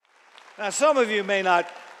Now, some of you may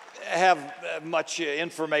not have much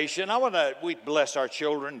information. We bless our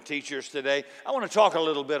children and teachers today. I want to talk a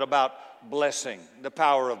little bit about blessing, the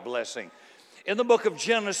power of blessing. In the book of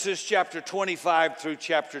Genesis, chapter 25 through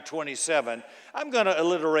chapter 27, I'm going to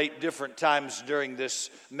alliterate different times during this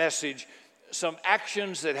message some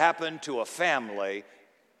actions that happened to a family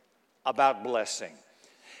about blessing.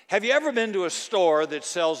 Have you ever been to a store that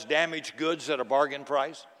sells damaged goods at a bargain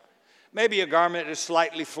price? Maybe a garment is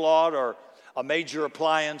slightly flawed, or a major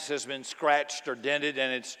appliance has been scratched or dented,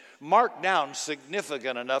 and it's marked down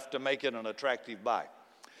significant enough to make it an attractive buy.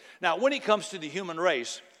 Now, when it comes to the human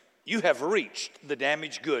race, you have reached the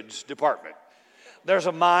damaged goods department. There's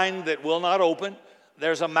a mind that will not open.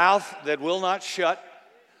 There's a mouth that will not shut.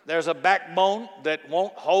 There's a backbone that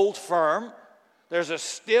won't hold firm. There's a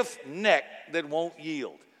stiff neck that won't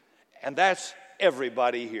yield. And that's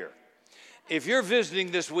everybody here. If you're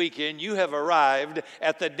visiting this weekend, you have arrived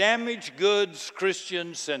at the Damaged Goods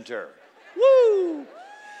Christian Center. Woo!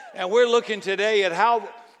 And we're looking today at how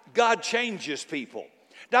God changes people.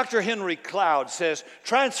 Dr. Henry Cloud says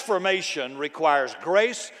transformation requires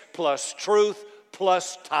grace plus truth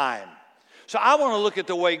plus time. So I want to look at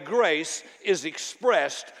the way grace is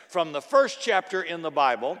expressed from the first chapter in the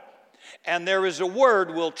Bible, and there is a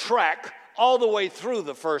word we'll track all the way through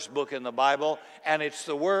the first book in the Bible, and it's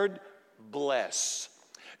the word bless.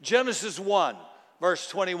 Genesis 1, verse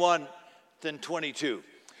 21 and 22.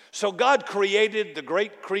 So God created the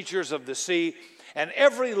great creatures of the sea and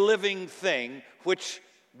every living thing which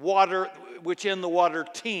in the water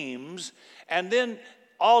teems, and then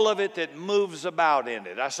all of it that moves about in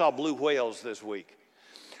it. I saw blue whales this week.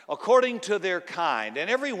 According to their kind, and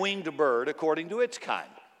every winged bird according to its kind.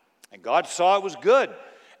 And God saw it was good.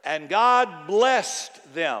 And God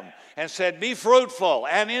blessed them and said, be fruitful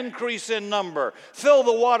and increase in number. Fill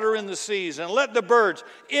the water in the seas and let the birds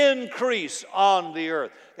increase on the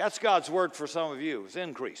earth. That's God's word for some of you. It's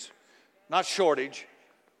increase. Not shortage,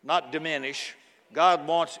 not diminish. God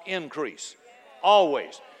wants increase.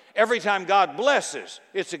 Always. Every time God blesses,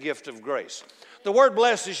 it's a gift of grace. The word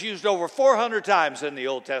bless is used over 400 times in the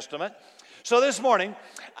Old Testament. So this morning,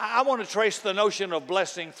 I want to trace the notion of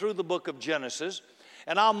blessing through the book of Genesis.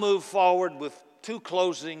 And I'll move forward with two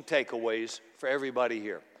closing takeaways for everybody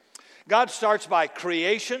here. God starts by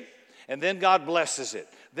creation, and then God blesses it.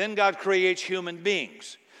 Then God creates human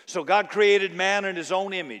beings. So God created man in his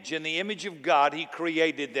own image. In the image of God, he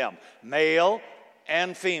created them, male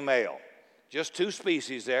and female. Just two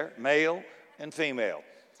species there, male and female.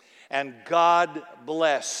 And God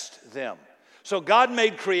blessed them. So God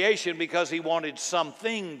made creation because he wanted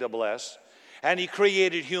something to bless. And he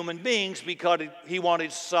created human beings because he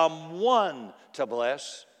wanted someone to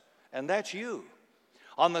bless, and that's you.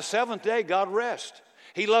 On the seventh day, God rests.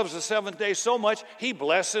 He loves the seventh day so much, he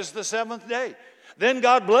blesses the seventh day. Then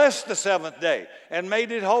God blessed the seventh day and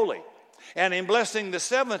made it holy. And in blessing the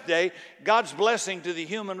seventh day, God's blessing to the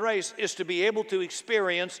human race is to be able to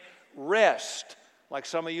experience rest, like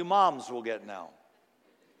some of you moms will get now.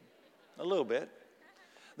 A little bit.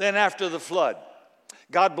 Then after the flood,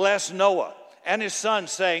 God blessed Noah and his son,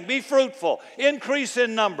 saying, be fruitful, increase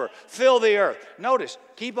in number, fill the earth. Notice,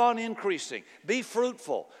 keep on increasing. Be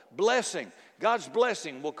fruitful. Blessing. God's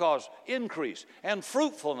blessing will cause increase and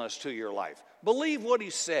fruitfulness to your life. Believe what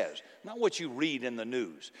he says, not what you read in the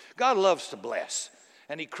news. God loves to bless,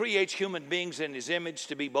 and he creates human beings in his image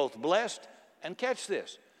to be both blessed and, catch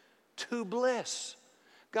this, to bless.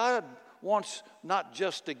 God wants not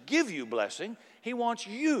just to give you blessing, he wants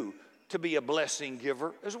you to be a blessing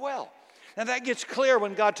giver as well. And that gets clear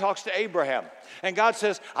when God talks to Abraham. And God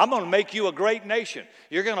says, I'm going to make you a great nation.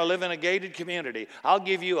 You're going to live in a gated community. I'll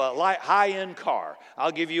give you a high-end car.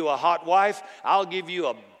 I'll give you a hot wife. I'll give you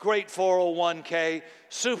a great 401k,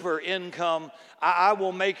 super income. I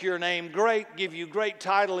will make your name great, give you great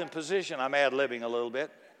title and position. I'm ad-libbing a little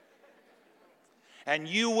bit. And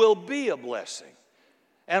you will be a blessing.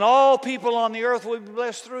 And all people on the earth will be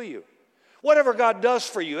blessed through you. Whatever God does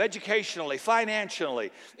for you, educationally, financially,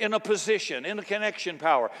 in a position, in a connection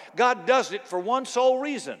power, God does it for one sole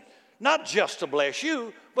reason. Not just to bless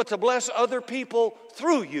you, but to bless other people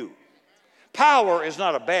through you. Power is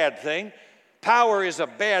not a bad thing. Power is a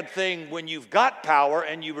bad thing when you've got power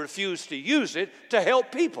and you refuse to use it to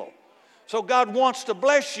help people. So God wants to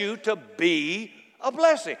bless you to be a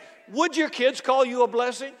blessing. Would your kids call you a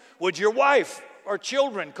blessing? Would your wife or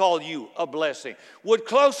children call you a blessing? Would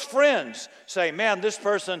close friends say, man, this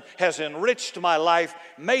person has enriched my life,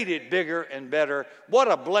 made it bigger and better.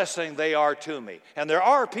 What a blessing they are to me. And there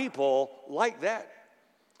are people like that.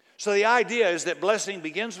 So the idea is that blessing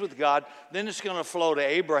begins with God, then it's going to flow to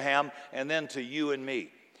Abraham, and then to you and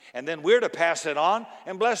me. And then we're to pass it on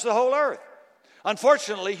and bless the whole earth.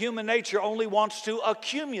 Unfortunately, human nature only wants to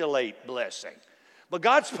accumulate blessing. But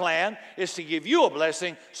God's plan is to give you a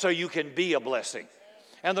blessing so you can be a blessing.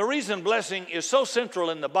 And the reason blessing is so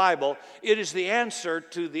central in the Bible, it is the answer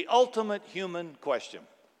to the ultimate human question.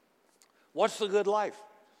 What's the good life?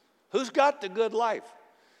 Who's got the good life?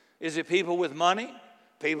 Is it people with money,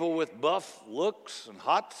 people with buff looks and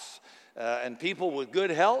hots, and people with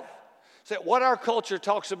good health? So what our culture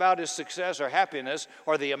talks about as success or happiness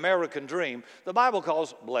or the American dream, the Bible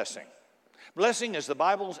calls blessing. Blessing is the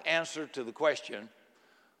Bible's answer to the question,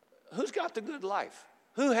 who's got the good life?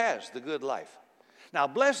 Who has the good life? Now,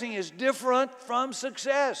 blessing is different from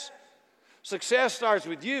success. Success starts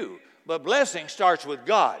with you, but blessing starts with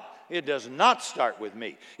God. It does not start with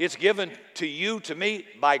me. It's given to you, to me,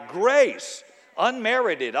 by grace,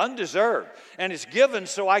 unmerited, undeserved. And it's given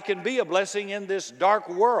so I can be a blessing in this dark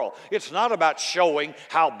world. It's not about showing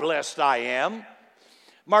how blessed I am.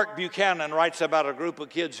 Mark Buchanan writes about a group of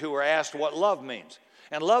kids who were asked what love means.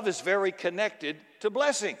 And love is very connected to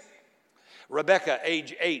blessing. Rebecca,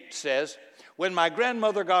 age 8, says, when my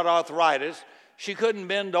grandmother got arthritis, she couldn't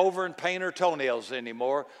bend over and paint her toenails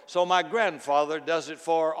anymore, so my grandfather does it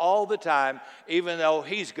for her all the time, even though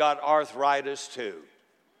he's got arthritis too.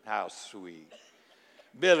 How sweet.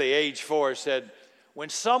 Billy, age 4, said, when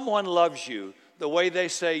someone loves you, the way they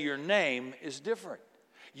say your name is different.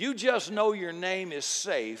 You just know your name is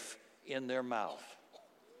safe in their mouth.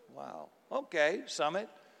 Wow. Okay, Summit.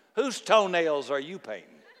 Whose toenails are you painting?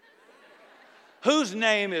 Whose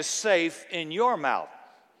name is safe in your mouth?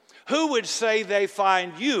 Who would say they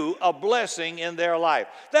find you a blessing in their life?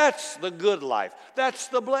 That's the good life. That's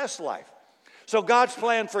the blessed life. So God's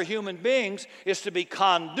plan for human beings is to be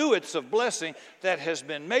conduits of blessing that has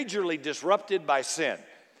been majorly disrupted by sin.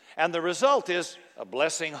 And the result is a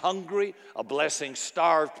blessing-hungry, a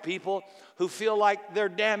blessing-starved people who feel like they're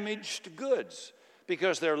damaged goods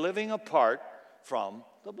because they're living apart from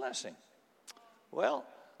the blessing. Well,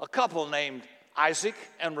 a couple named Isaac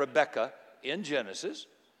and Rebekah in Genesis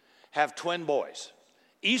have twin boys.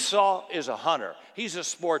 Esau is a hunter. He's a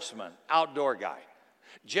sportsman, outdoor guy.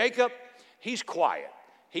 Jacob, he's quiet.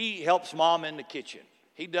 He helps mom in the kitchen.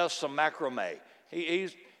 He does some macrame.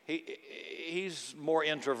 He's more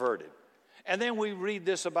introverted. And then we read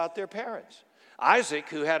this about their parents. Isaac,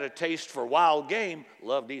 who had a taste for wild game,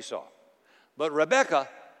 loved Esau. But Rebekah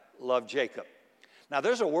loved Jacob. Now,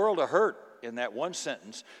 there's a world of hurt in that one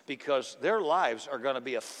sentence because their lives are going to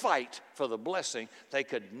be a fight for the blessing they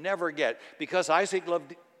could never get because Isaac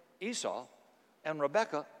loved Esau and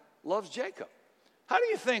Rebekah loves Jacob. How do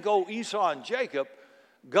you think Esau and Jacob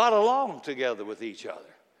got along together with each other?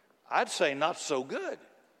 I'd say not so good.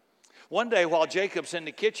 One day while Jacob's in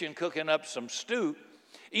the kitchen cooking up some stew,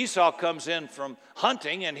 Esau comes in from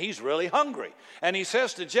hunting and he's really hungry. And he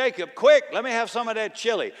says to Jacob, quick, let me have some of that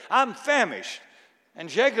chili. I'm famished. And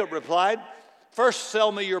Jacob replied, first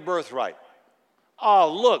sell me your birthright.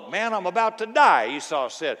 Oh, look, man, I'm about to die, Esau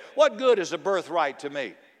said. What good is a birthright to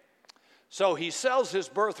me? So he sells his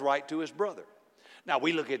birthright to his brother. Now,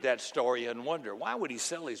 we look at that story and wonder, why would he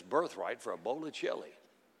sell his birthright for a bowl of chili?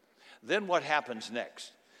 Then what happens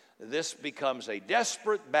next? This becomes a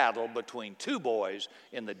desperate battle between two boys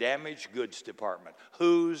in the damaged goods department.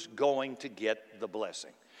 Who's going to get the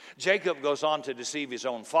blessing? Jacob goes on to deceive his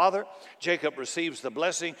own father. Jacob receives the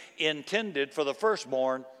blessing intended for the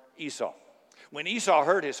firstborn, Esau. When Esau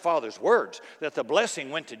heard his father's words, that the blessing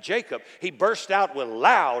went to Jacob, he burst out with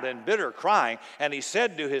loud and bitter crying, and he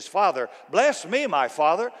said to his father, bless me, my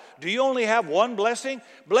father. Do you only have one blessing?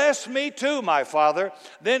 Bless me too, my father.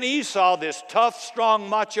 Then Esau, this tough, strong,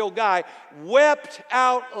 macho guy, wept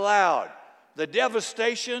out loud. The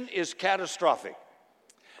devastation is catastrophic.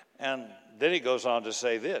 And then he goes on to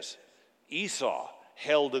say this, Esau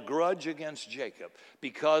held a grudge against Jacob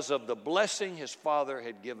because of the blessing his father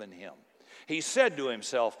had given him. He said to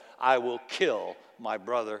himself, I will kill my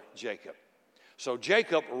brother Jacob. So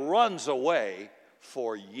Jacob runs away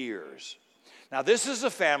for years. Now, this is a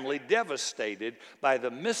family devastated by the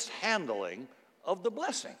mishandling of the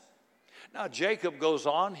blessing. Now, Jacob goes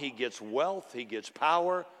on, he gets wealth, he gets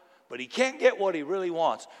power, but he can't get what he really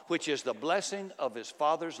wants, which is the blessing of his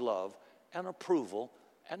father's love and approval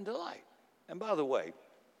and delight. And by the way,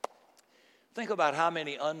 think about how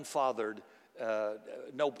many unfathered,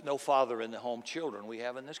 no father in the home children we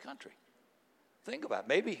have in this country. Think about it.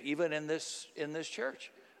 Maybe even in this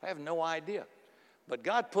church. I have no idea. But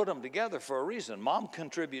God put them together for a reason. Mom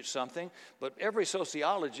contributes something, but every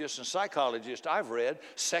sociologist and psychologist I've read,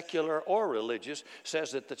 secular or religious,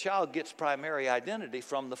 says that the child gets primary identity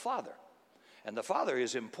from the father. And the father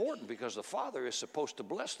is important because the father is supposed to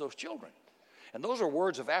bless those children. And those are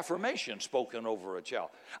words of affirmation spoken over a child.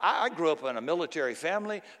 I grew up in a military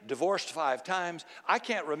family, divorced 5 times. I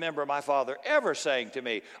can't remember my father ever saying to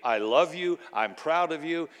me, I love you, I'm proud of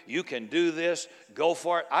you, you can do this, go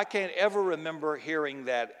for it. I can't ever remember hearing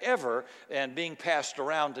that ever and being passed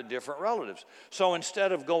around to different relatives. So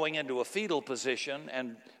instead of going into a fetal position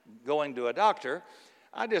and going to a doctor,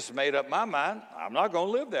 I just made up my mind, I'm not going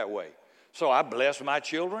to live that way. So I bless my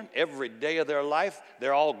children every day of their life.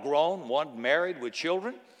 They're all grown, one married with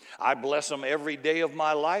children. I bless them every day of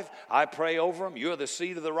my life. I pray over them. You are the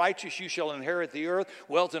seed of the righteous. You shall inherit the earth.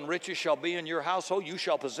 Wealth and riches shall be in your household. You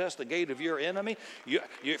shall possess the gate of your enemy.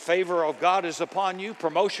 Your favor of God is upon you.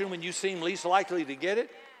 Promotion when you seem least likely to get it.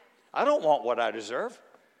 I don't want what I deserve.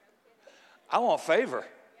 I want favor.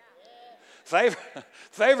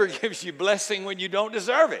 Favor gives you blessing when you don't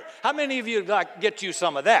deserve it. How many of you like get you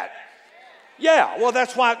some of that? Yeah, well,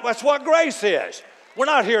 that's what grace is. We're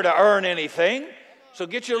not here to earn anything. So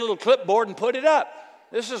get your little clipboard and put it up.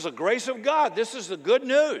 This is the grace of God. This is the good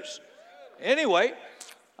news. Anyway,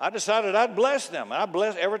 I decided I'd bless them. I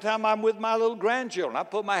bless every time I'm with my little grandchildren. I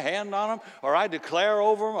put my hand on them, or I declare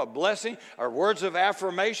over them a blessing or words of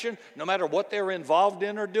affirmation, no matter what they're involved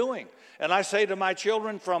in or doing. And I say to my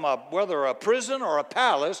children from whether a prison or a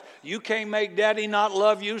palace, you can't make daddy not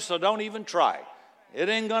love you, so don't even try. It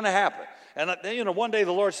ain't going to happen. And, one day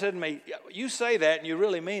the Lord said to me, you say that and you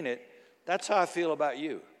really mean it. That's how I feel about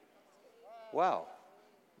you. Wow.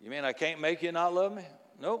 You mean I can't make you not love me?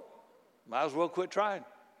 Nope. Might as well quit trying.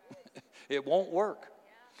 It won't work.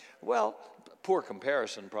 Well, poor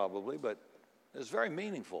comparison probably, but it's very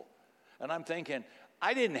meaningful. And I'm thinking,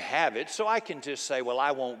 I didn't have it, so I can just say, well,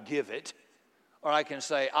 I won't give it. Or I can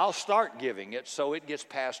say, I'll start giving it so it gets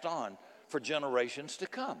passed on for generations to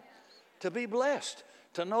come. To be blessed.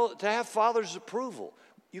 To have Father's approval.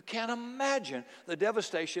 You can't imagine the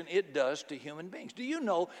devastation it does to human beings. Do you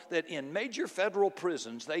know that in major federal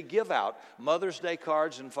prisons, they give out Mother's Day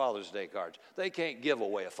cards and Father's Day cards? They can't give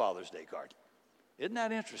away a Father's Day card. Isn't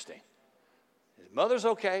that interesting? His mother's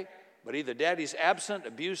okay, but either daddy's absent,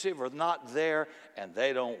 abusive, or not there, and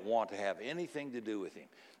they don't want to have anything to do with him.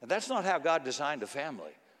 And that's not how God designed a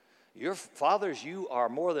family. Your fathers, you are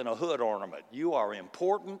more than a hood ornament. You are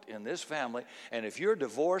important in this family. And if you're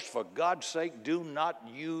divorced, for God's sake, do not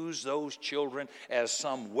use those children as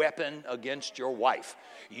some weapon against your wife.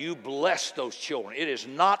 You bless those children. It is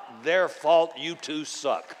not their fault you two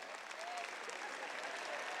suck.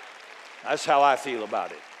 That's how I feel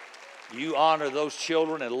about it. You honor those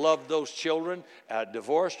children and love those children,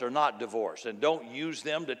 divorced or not divorced. And don't use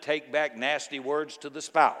them to take back nasty words to the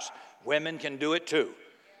spouse. Women can do it too.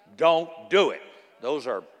 Don't do it. Those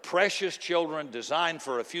are precious children designed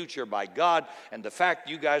for a future by God, and the fact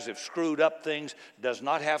you guys have screwed up things does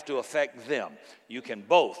not have to affect them. You can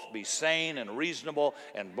both be sane and reasonable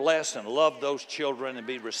and bless and love those children and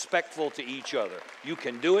be respectful to each other. You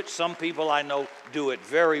can do it. Some people I know do it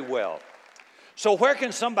very well. So where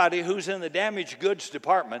can somebody who's in the damaged goods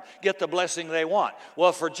department get the blessing they want?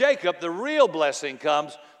 Well, for Jacob, the real blessing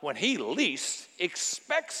comes when he least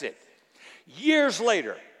expects it. Years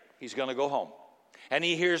later, he's going to go home. And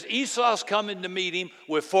he hears Esau's coming to meet him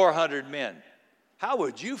with 400 men. How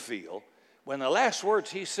would you feel when the last words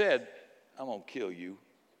he said, I'm going to kill you?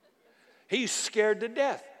 He's scared to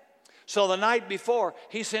death. So the night before,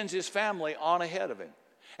 he sends his family on ahead of him.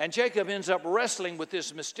 And Jacob ends up wrestling with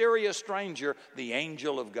this mysterious stranger, the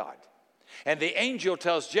angel of God. And the angel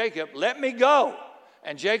tells Jacob, let me go.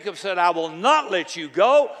 And Jacob said, I will not let you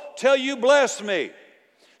go till you bless me.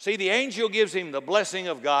 See, the angel gives him the blessing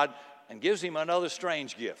of God and gives him another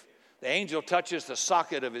strange gift. The angel touches the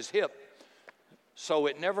socket of his hip, so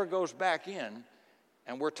it never goes back in.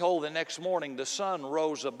 And we're told the next morning the sun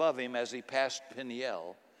rose above him as he passed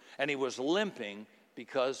Peniel, and he was limping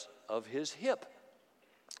because of his hip.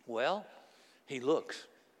 Well, he looks.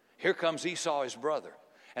 Here comes Esau, his brother.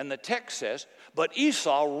 And the text says, but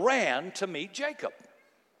Esau ran to meet Jacob.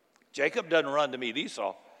 Jacob doesn't run to meet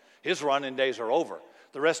Esau. His running days are over.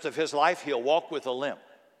 The rest of his life, he'll walk with a limp.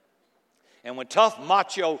 And when tough,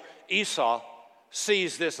 macho Esau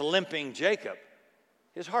sees this limping Jacob,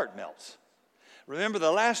 his heart melts. Remember,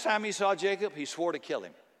 the last time he saw Jacob, he swore to kill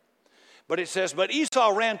him. But it says, but Esau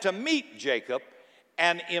ran to meet Jacob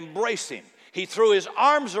and embrace him. He threw his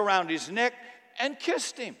arms around his neck and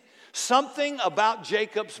kissed him. Something about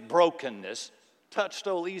Jacob's brokenness touched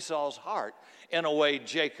old Esau's heart in a way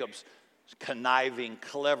Jacob's conniving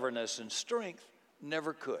cleverness and strength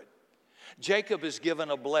never could. Jacob is given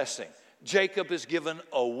a blessing. Jacob is given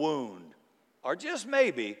a wound. Or just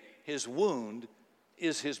maybe his wound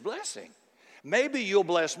is his blessing. Maybe you'll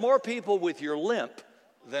bless more people with your limp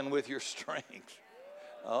than with your strength.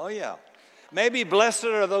 Oh, yeah. Maybe blessed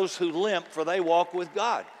are those who limp, for they walk with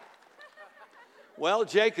God. Well,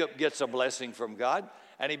 Jacob gets a blessing from God,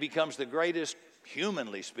 and he becomes the greatest,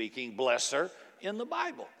 humanly speaking, blesser in the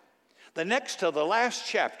Bible. The next to the last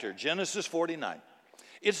chapter, Genesis 49,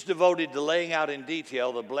 it's devoted to laying out in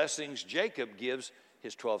detail the blessings Jacob gives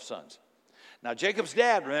his 12 sons. Now, Jacob's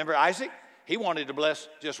dad, remember Isaac? He wanted to bless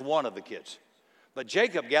just one of the kids. But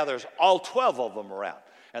Jacob gathers all 12 of them around.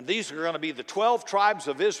 And these are going to be the 12 tribes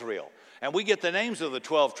of Israel. And we get the names of the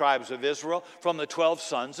 12 tribes of Israel from the 12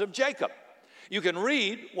 sons of Jacob. You can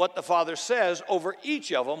read what the father says over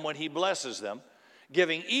each of them when he blesses them,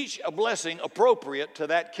 giving each a blessing appropriate to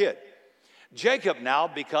that kid. Jacob now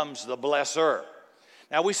becomes the blesser.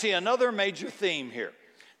 Now we see another major theme here.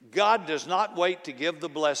 God does not wait to give the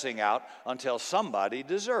blessing out until somebody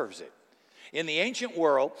deserves it. In the ancient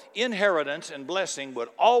world, inheritance and blessing would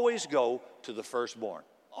always go to the firstborn.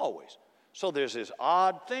 Always. So there's this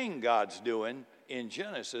odd thing God's doing in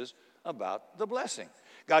Genesis about the blessing.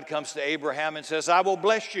 God comes to Abraham and says, I will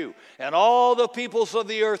bless you and all the peoples of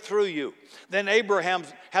the earth through you. Then Abraham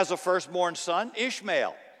has a firstborn son,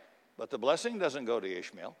 Ishmael. But the blessing doesn't go to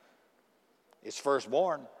Ishmael. It's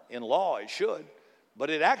firstborn. In law, it should. But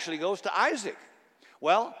it actually goes to Isaac.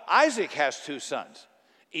 Well, Isaac has two sons,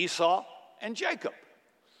 Esau and Jacob.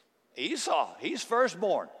 Esau, he's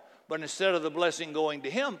firstborn. But instead of the blessing going to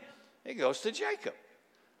him, it goes to Jacob.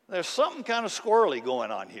 There's something kind of squirrely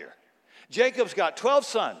going on here. Jacob's got 12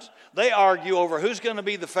 sons. They argue over who's going to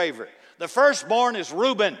be the favorite. The firstborn is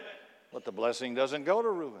Reuben, but the blessing doesn't go to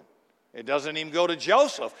Reuben. It doesn't even go to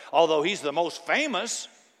Joseph, although he's the most famous.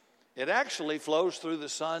 It actually flows through the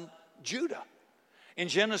son Judah. In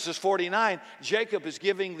Genesis 49, Jacob is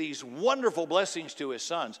giving these wonderful blessings to his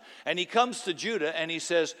sons. And he comes to Judah and he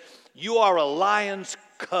says, you are a lion's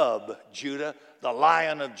cub, Judah, the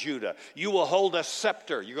Lion of Judah. You will hold a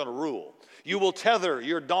scepter. You're going to rule. You will tether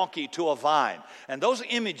your donkey to a vine. And those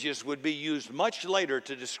images would be used much later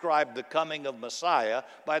to describe the coming of Messiah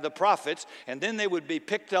by the prophets. And then they would be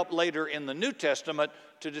picked up later in the New Testament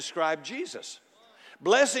to describe Jesus.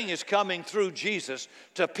 Blessing is coming through Jesus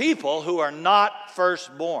to people who are not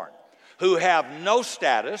firstborn, who have no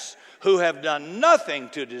status, who have done nothing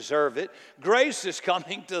to deserve it. Grace is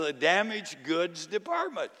coming to the damaged goods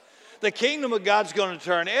department. The kingdom of God's going to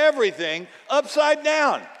turn everything upside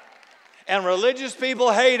down. And religious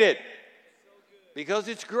people hate it because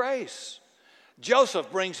it's grace.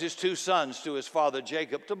 Joseph brings his two sons to his father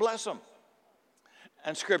Jacob to bless him.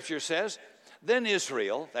 And Scripture says, then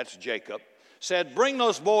Israel, that's Jacob, said, bring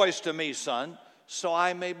those boys to me, son, so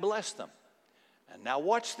I may bless them. And now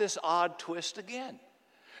watch this odd twist again.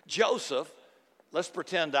 Joseph, let's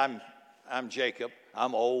pretend I'm Jacob.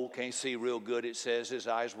 I'm old, can't see real good. It says his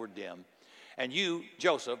eyes were dim. And you,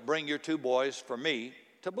 Joseph, bring your two boys for me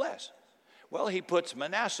to bless. Well, he puts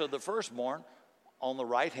Manasseh, the firstborn, on the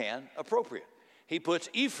right hand, appropriate. He puts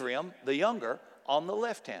Ephraim, the younger, on the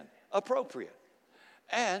left hand, appropriate.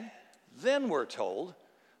 And then we're told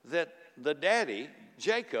that the daddy,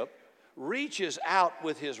 Jacob, reaches out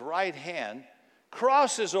with his right hand,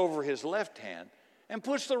 crosses over his left hand, and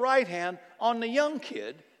puts the right hand on the young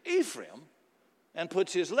kid, Ephraim, and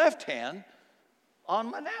puts his left hand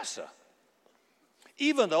on Manasseh.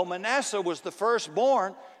 Even though Manasseh was the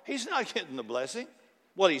firstborn, he's not getting the blessing.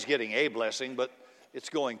 Well, he's getting a blessing, but it's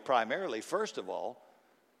going primarily, first of all,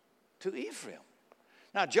 to Ephraim.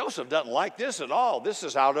 Now, Joseph doesn't like this at all. This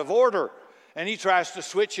is out of order. And he tries to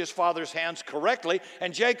switch his father's hands correctly.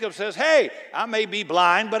 And Jacob says, hey, I may be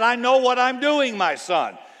blind, but I know what I'm doing, my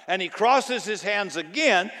son. And he crosses his hands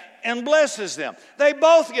again and blesses them. They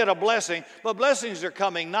both get a blessing, but blessings are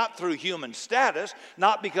coming not through human status,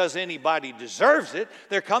 not because anybody deserves it.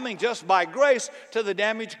 They're coming just by grace to the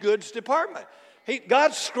damaged goods department.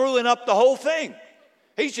 God's screwing up the whole thing.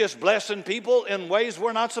 He's just blessing people in ways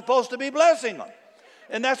we're not supposed to be blessing them.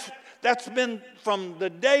 And that's been from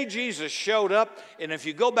the day Jesus showed up. And if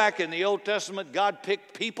you go back in the Old Testament, God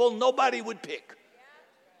picked people nobody would pick.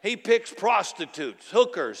 He picks prostitutes,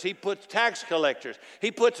 hookers. He puts tax collectors. He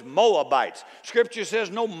puts Moabites. Scripture says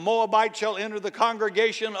no Moabite shall enter the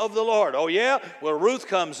congregation of the Lord. Oh, yeah? Well, Ruth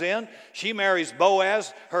comes in. She marries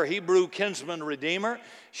Boaz, her Hebrew kinsman redeemer.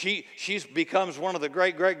 She becomes one of the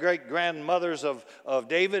great-great-great-grandmothers of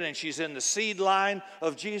David, and she's in the seed line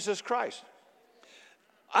of Jesus Christ.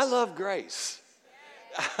 I love grace.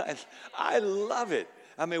 I love it.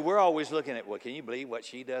 I mean, we're always looking at, well, can you believe what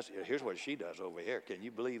she does? Here's what she does over here. Can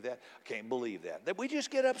you believe that? I can't believe that. That we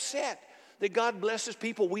just get upset that God blesses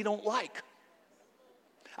people we don't like.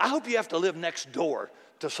 I hope you have to live next door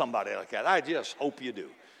to somebody like that. I just hope you do.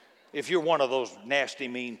 If you're one of those nasty,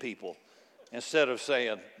 mean people, instead of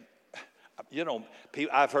saying,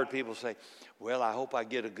 I've heard people say, well, I hope I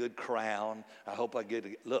get a good crown. I hope I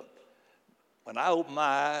get look, when I open my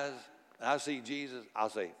eyes and I see Jesus, I'll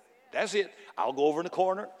say, that's it. I'll go over in the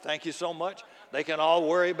corner. Thank you so much. They can all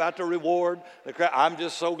worry about the reward. I'm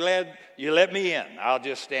just so glad you let me in. I'll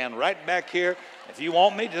just stand right back here. If you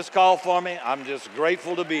want me, just call for me. I'm just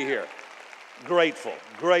grateful to be here. Grateful,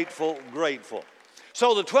 grateful, grateful.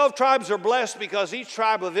 So the 12 tribes are blessed because each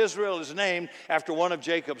tribe of Israel is named after one of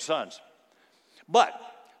Jacob's sons. But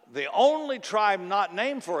the only tribe not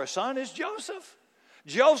named for a son is Joseph.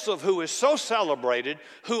 Joseph, who is so celebrated,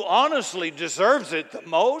 who honestly deserves it the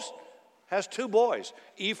most, has two boys,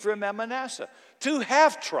 Ephraim and Manasseh. Two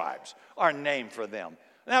half-tribes are named for them.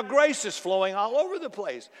 Now, grace is flowing all over the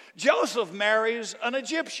place. Joseph marries an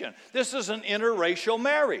Egyptian. This is an interracial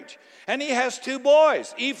marriage. And he has two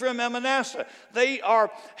boys, Ephraim and Manasseh. They are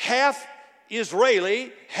half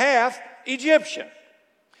Israeli, half Egyptian.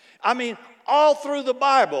 I mean, all through the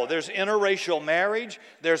Bible, there's interracial marriage.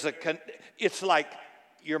 It's like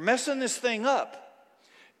you're messing this thing up.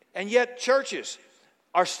 And yet churches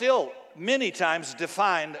are still many times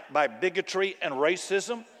defined by bigotry and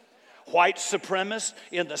racism. White supremacists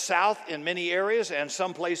in the South in many areas and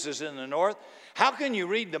some places in the North. How can you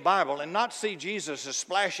read the Bible and not see Jesus as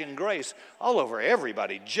splashing grace all over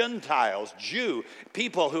everybody? Gentiles, Jew,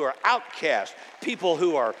 people who are outcast, people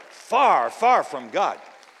who are far, far from God.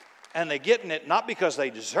 And they're getting it not because they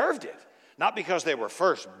deserved it, not because they were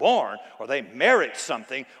first born or they merit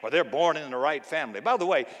something or they're born in the right family. By the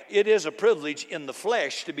way, it is a privilege in the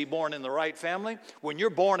flesh to be born in the right family. When you're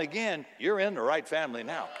born again, you're in the right family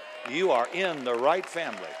now. You are in the right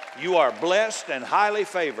family. You are blessed and highly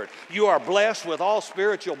favored. You are blessed with all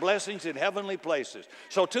spiritual blessings in heavenly places.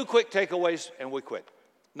 So 2 quick takeaways and we quit.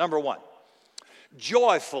 Number 1,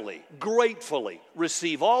 joyfully, gratefully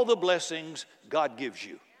receive all the blessings God gives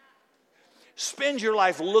you. Spend your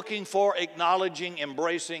life looking for, acknowledging,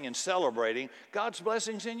 embracing, and celebrating God's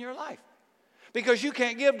blessings in your life. Because you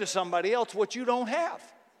can't give to somebody else what you don't have.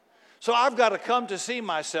 So I've got to come to see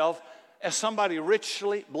myself as somebody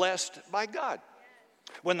richly blessed by God.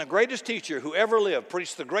 When the greatest teacher who ever lived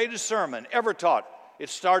preached the greatest sermon ever taught, it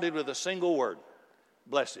started with a single word: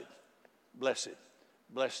 blessed, blessed,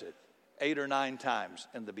 blessed, 8 or 9 times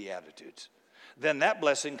in the Beatitudes. Then that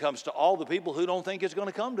blessing comes to all the people who don't think it's going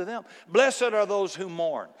to come to them. Blessed are those who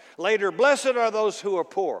mourn. Later, blessed are those who are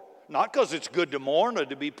poor. Not because it's good to mourn or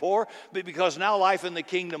to be poor, but because now life in the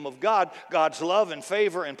kingdom of God, God's love and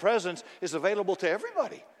favor and presence is available to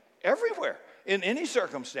everybody. Everywhere, in any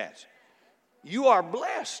circumstance. You are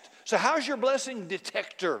blessed. So how's your blessing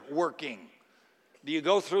detector working? Do you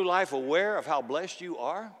go through life aware of how blessed you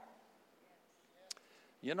are?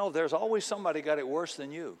 You know, there's always somebody got it worse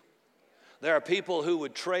than you. There are people who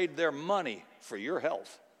would trade their money for your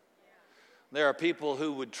health. There are people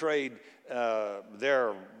who would trade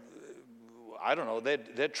they'd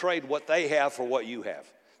trade what they have for what you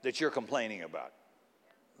have that you're complaining about.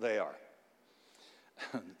 They are.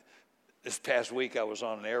 This past week, I was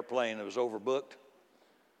on an airplane that was overbooked.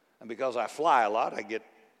 And because I fly a lot, I get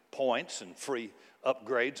points and free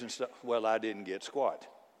upgrades and stuff. Well, I didn't get squat.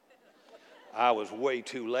 I was way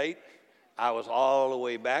too late. I was all the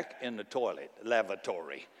way back in the toilet,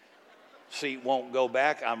 lavatory. Seat won't go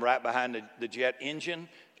back. I'm right behind the jet engine,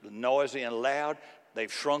 noisy and loud.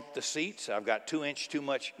 They've shrunk the seats. I've got 2 inch too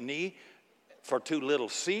much knee for too little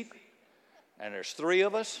seat. And there's 3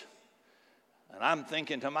 of us. And I'm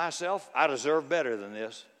thinking to myself, I deserve better than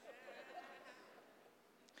this.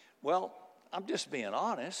 Well, I'm just being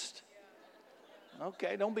honest.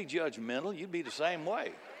 Okay, don't be judgmental. You'd be the same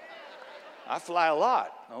way. I fly a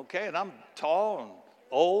lot, okay, and I'm tall and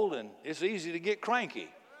old, and it's easy to get cranky.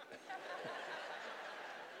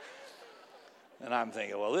 And I'm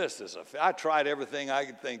thinking, well, I tried everything I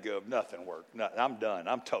could think of. Nothing worked. I'm done.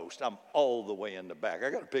 I'm toast. I'm all the way in the back. I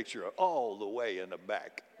got a picture of all the way in the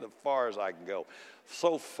back, as far as I can go.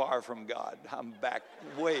 So far from God. I'm back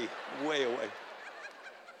way, way away.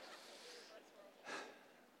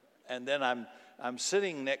 And then I'm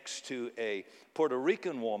sitting next to a Puerto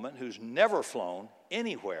Rican woman who's never flown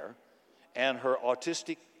anywhere and her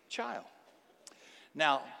autistic child.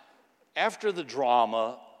 Now, after the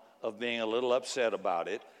drama of being a little upset about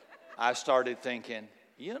it, I started thinking,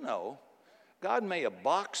 you know, God may have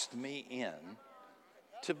boxed me in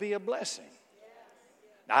to be a blessing.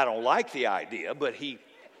 Now, I don't like the idea, but he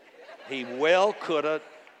well could have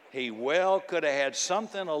had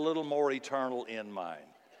something a little more eternal in mind.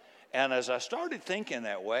 And as I started thinking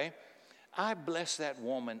that way, I blessed that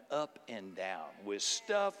woman up and down with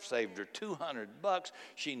stuff, saved her $200.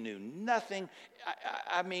 She knew nothing.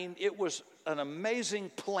 I mean, it was an amazing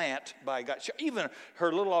plant by God. Even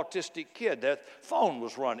her little autistic kid, that phone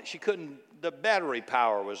was running. The battery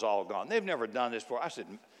power was all gone. They've never done this before. I said,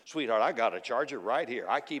 sweetheart, I got a charger right here.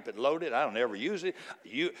 I keep it loaded. I don't ever use it.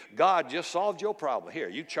 God just solved your problem. Here,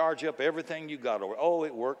 you charge up everything you got over. Oh,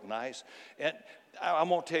 it worked nice. And I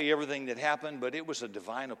won't tell you everything that happened, but it was a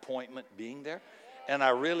divine appointment being there. And I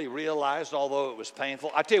really realized, although it was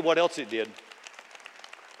painful, I tell you what else it did.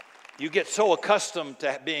 You get so accustomed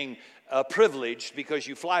to being privileged because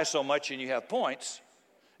you fly so much and you have points.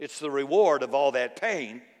 It's the reward of all that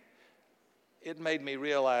pain. It made me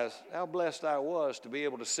realize how blessed I was to be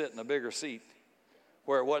able to sit in a bigger seat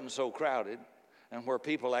where it wasn't so crowded and where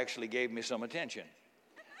people actually gave me some attention.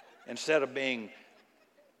 Instead of being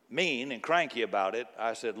mean and cranky about it,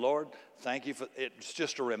 I said, Lord, thank you for it. It's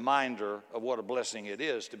just a reminder of what a blessing it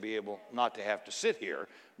is to be able not to have to sit here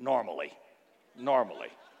normally.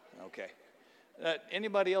 Okay.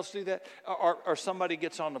 Anybody else do that? Or somebody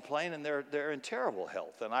gets on the plane and they're in terrible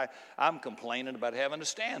health, and I'm complaining about having to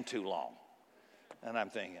stand too long. And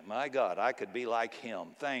I'm thinking, my God, I could be like him.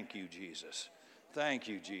 Thank you, Jesus. Thank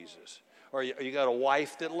you, Jesus. Or you got a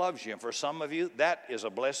wife that loves you. And for some of you, that is a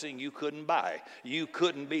blessing you couldn't buy. You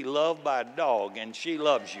couldn't be loved by a dog, and she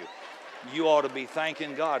loves you. You ought to be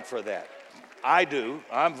thanking God for that. I do.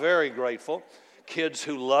 I'm very grateful. Kids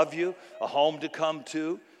who love you, a home to come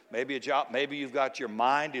to, maybe a job, maybe you've got your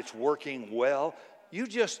mind, it's working well.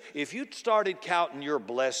 If you started counting your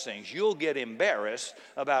blessings, you'll get embarrassed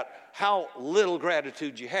about how little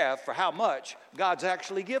gratitude you have for how much God's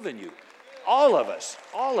actually given you. All of us.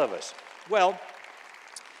 Well,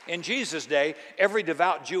 in Jesus' day, every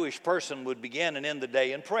devout Jewish person would begin and end the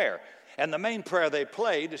day in prayer. And the main prayer they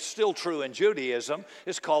prayed, is still true in Judaism,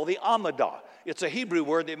 is called the Amidah. It's a Hebrew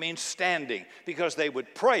word that means standing, because they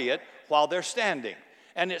would pray it while they're standing.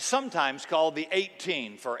 And it's sometimes called the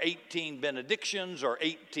 18 for 18 benedictions or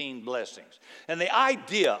 18 blessings. And the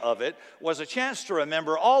idea of it was a chance to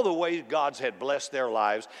remember all the ways God's had blessed their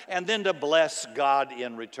lives and then to bless God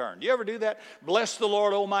in return. Do you ever do that? Bless the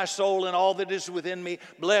Lord, O my soul, and all that is within me.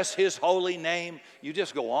 Bless his holy name. You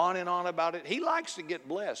just go on and on about it. He likes to get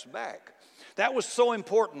blessed back. That was so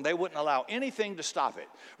important, they wouldn't allow anything to stop it.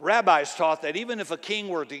 Rabbis taught that even if a king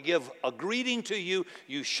were to give a greeting to you,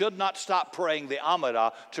 you should not stop praying the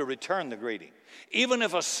Amidah to return the greeting. Even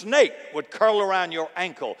if a snake would curl around your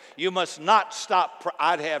ankle, you must not stop.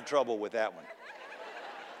 I'd have trouble with that one.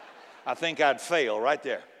 I think I'd fail right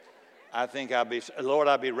there. I think Lord,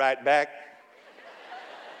 I'll be right back.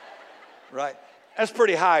 Right? That's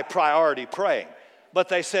pretty high priority praying. But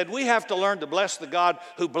they said, we have to learn to bless the God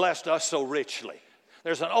who blessed us so richly.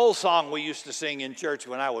 There's an old song we used to sing in church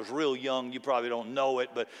when I was real young. You probably don't know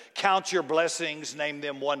it, but count your blessings, name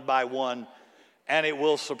them one by one, and it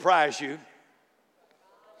will surprise you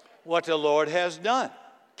what the Lord has done.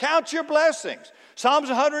 Count your blessings. Psalms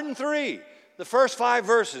 103, the first 5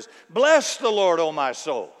 verses. Bless the Lord, O my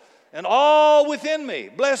soul, and all within me.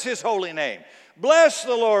 Bless his holy name. Bless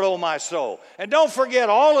the Lord, O my soul. And don't forget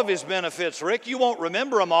all of his benefits, Rick. You won't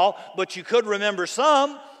remember them all, but you could remember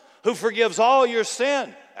some. Who forgives all your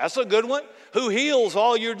sin. That's a good one. Who heals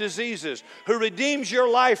all your diseases. Who redeems your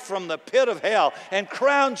life from the pit of hell and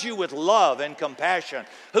crowns you with love and compassion.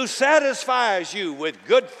 Who satisfies you with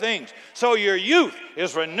good things so your youth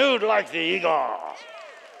is renewed like the eagle.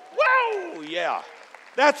 Whoa, yeah.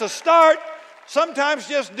 That's a start. Sometimes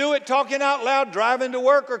just do it talking out loud, driving to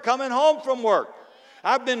work or coming home from work.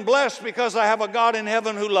 I've been blessed because I have a God in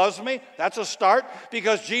heaven who loves me. That's a start.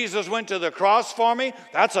 Because Jesus went to the cross for me.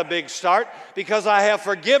 That's a big start. Because I have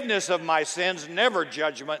forgiveness of my sins, never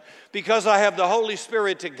judgment. Because I have the Holy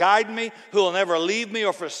Spirit to guide me, who will never leave me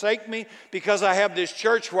or forsake me. Because I have this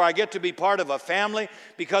church where I get to be part of a family.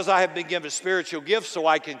 Because I have been given spiritual gifts so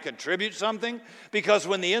I can contribute something. Because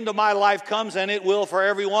when the end of my life comes, and it will for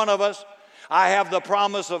every one of us, I have the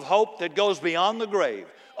promise of hope that goes beyond the grave.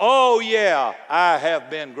 Oh, yeah, I have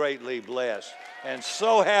been greatly blessed, and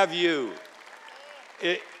so have you.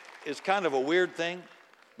 It's kind of a weird thing,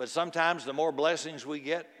 but sometimes the more blessings we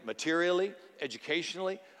get materially,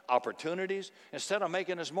 educationally, opportunities, instead of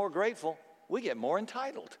making us more grateful, we get more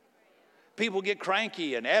entitled. People get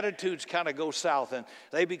cranky and attitudes kind of go south, and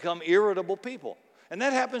they become irritable people. And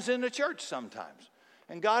that happens in the church sometimes.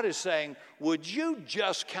 And God is saying, would you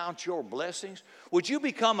just count your blessings? Would you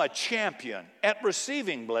become a champion at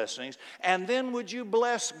receiving blessings? And then would you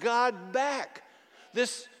bless God back?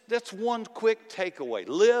 That's one quick takeaway.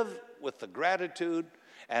 Live with the gratitude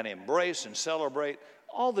and embrace and celebrate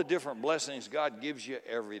all the different blessings God gives you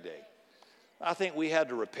every day. I think we had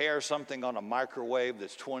to repair something on a microwave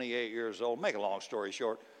that's 28 years old. Make a long story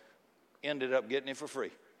short, ended up getting it for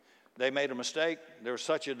free. They made a mistake. There was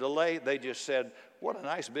such a delay. They just said, what a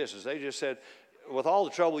nice business. They just said, with all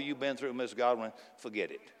the trouble you've been through, Miss Godwin,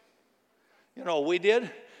 forget it. You know what we did?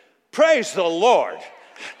 Praise the Lord.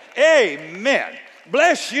 Amen.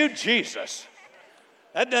 Bless you, Jesus.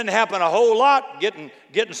 That doesn't happen a whole lot, getting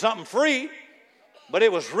something free, but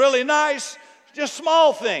it was really nice. Just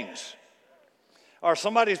small things. Or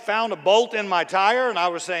somebody found a bolt in my tire, and I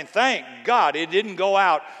was saying, thank God it didn't go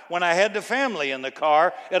out when I had the family in the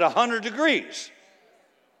car at 100 degrees.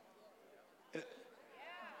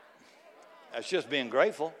 That's just being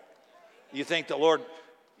grateful. You think the Lord,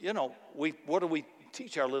 you know, what do we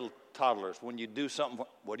teach our little toddlers? When you do something,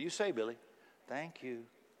 what do you say, Billy? Thank you.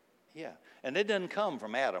 Yeah. And it doesn't come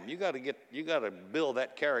from Adam. You got to build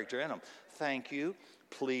that character in them. Thank you.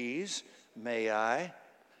 Please. May I?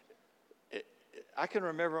 I can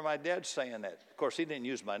remember my dad saying that. Of course, he didn't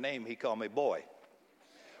use my name. He called me boy.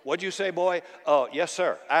 What'd you say, boy? Oh, yes,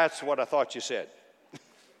 sir. That's what I thought you said.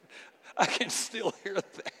 I can still hear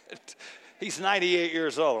that. He's 98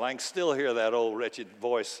 years old. I can still hear that old wretched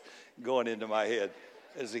voice going into my head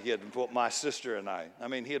as a kid. My sister and I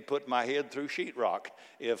mean, he'd put my head through sheetrock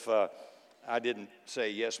if I didn't say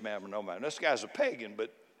yes, ma'am, or no, ma'am. This guy's a pagan,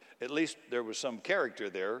 but at least there was some character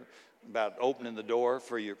there about opening the door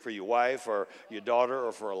for your wife or your daughter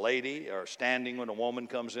or for a lady or standing when a woman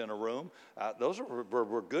comes in a room. Those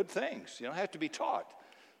were good things. You don't have to be taught.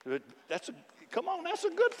 Come on, that's a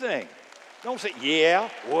good thing. Don't say, yeah,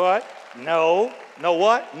 what, no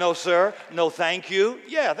what, no sir, no thank you.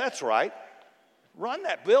 Yeah, that's right. Run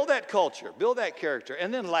that, build that culture, build that character.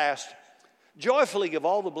 And then last, joyfully give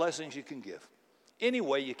all the blessings you can give. Any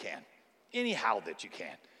way you can, anyhow that you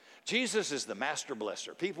can. Jesus is the master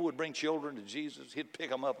blesser. People would bring children to Jesus. He'd pick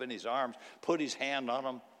them up in his arms, put his hand on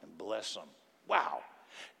them, and bless them. Wow.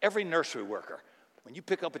 Every nursery worker, when you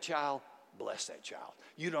pick up a child, bless that child.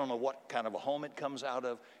 You don't know what kind of a home it comes out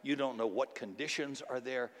of. You don't know what conditions are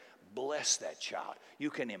there. Bless that child.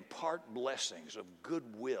 You can impart blessings of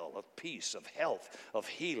goodwill, of peace, of health, of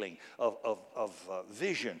healing, of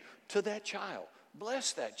vision to that child.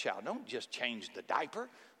 Bless that child. Don't just change the diaper,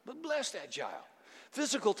 but bless that child.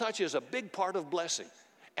 Physical touch is a big part of blessing,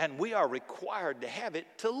 and we are required to have it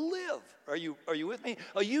to live. Are you with me?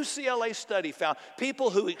 A UCLA study found people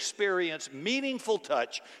who experience meaningful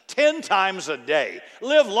touch 10 times a day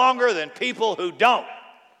live longer than people who don't.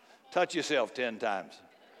 Touch yourself 10 times.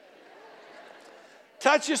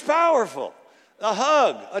 Touch is powerful. A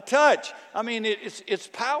hug, a touch. I mean, it's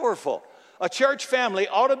powerful. A church family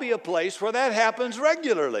ought to be a place where that happens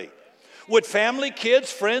regularly. Would family,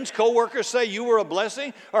 kids, friends, co-workers say you were a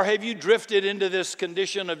blessing? Or have you drifted into this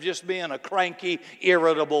condition of just being a cranky,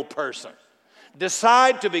 irritable person?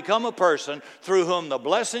 Decide to become a person through whom the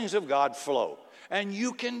blessings of God flow. And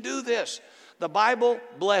you can do this. The Bible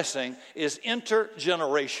blessing is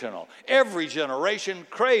intergenerational. Every generation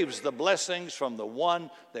craves the blessings from the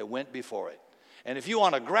one that went before it. And if you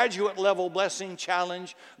want a graduate level blessing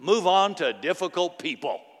challenge, move on to difficult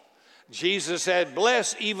people. Jesus said,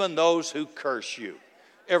 bless even those who curse you.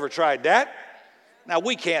 Ever tried that? Now,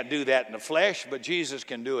 we can't do that in the flesh, but Jesus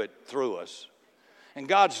can do it through us. And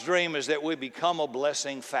God's dream is that we become a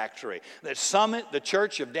blessing factory. That Summit, the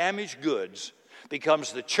church of damaged goods,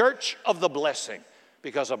 becomes the church of the blessing,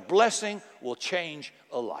 because a blessing will change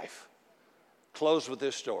a life. Close with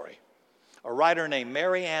this story. A writer named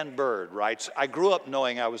Mary Ann Bird writes, I grew up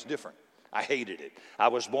knowing I was different. I hated it. I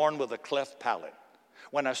was born with a cleft palate.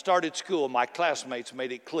 When I started school, my classmates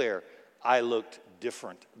made it clear I looked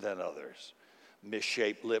different than others.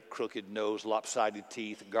 Misshaped lip, crooked nose, lopsided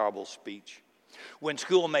teeth, garbled speech. When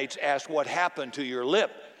schoolmates asked what happened to your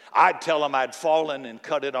lip, I'd tell them I'd fallen and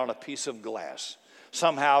cut it on a piece of glass.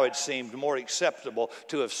 Somehow it seemed more acceptable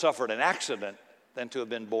to have suffered an accident than to have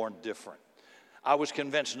been born different. I was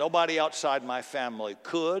convinced nobody outside my family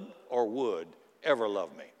could or would ever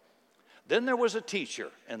love me. Then there was a teacher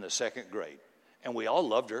in the second grade, and we all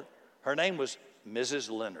loved her. Her name was Mrs.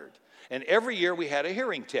 Leonard. And every year we had a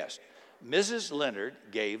hearing test. Mrs. Leonard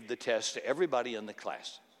gave the test to everybody in the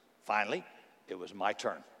class. Finally, it was my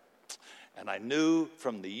turn. And I knew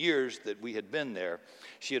from the years that we had been there,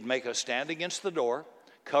 she would make us stand against the door,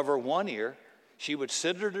 cover one ear. She would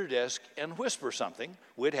sit at her desk and whisper something.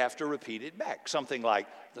 We'd have to repeat it back. Something like,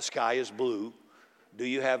 the sky is blue. Do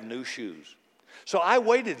you have new shoes? So I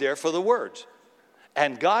waited there for the words.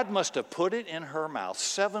 And God must have put it in her mouth,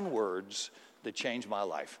 7 words that changed my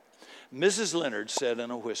life. Mrs. Leonard said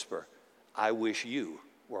in a whisper, I wish you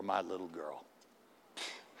were my little girl.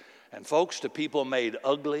 And folks, to people made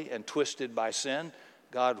ugly and twisted by sin,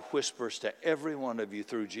 God whispers to every one of you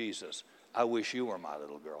through Jesus, I wish you were my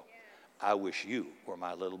little girl. I wish you were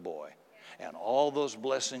my little boy. And all those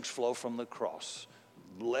blessings flow from the cross.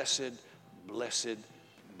 Blessed, blessed,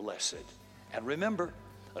 blessed. And remember,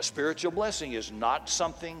 a spiritual blessing is not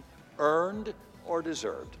something earned or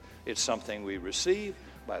deserved. It's something we receive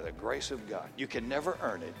by the grace of God. You can never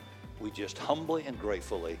earn it. We just humbly and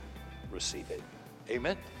gratefully receive it.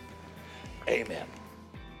 Amen? Amen.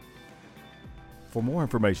 For more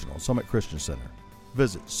information on Summit Christian Center,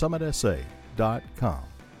 visit summitsa.com.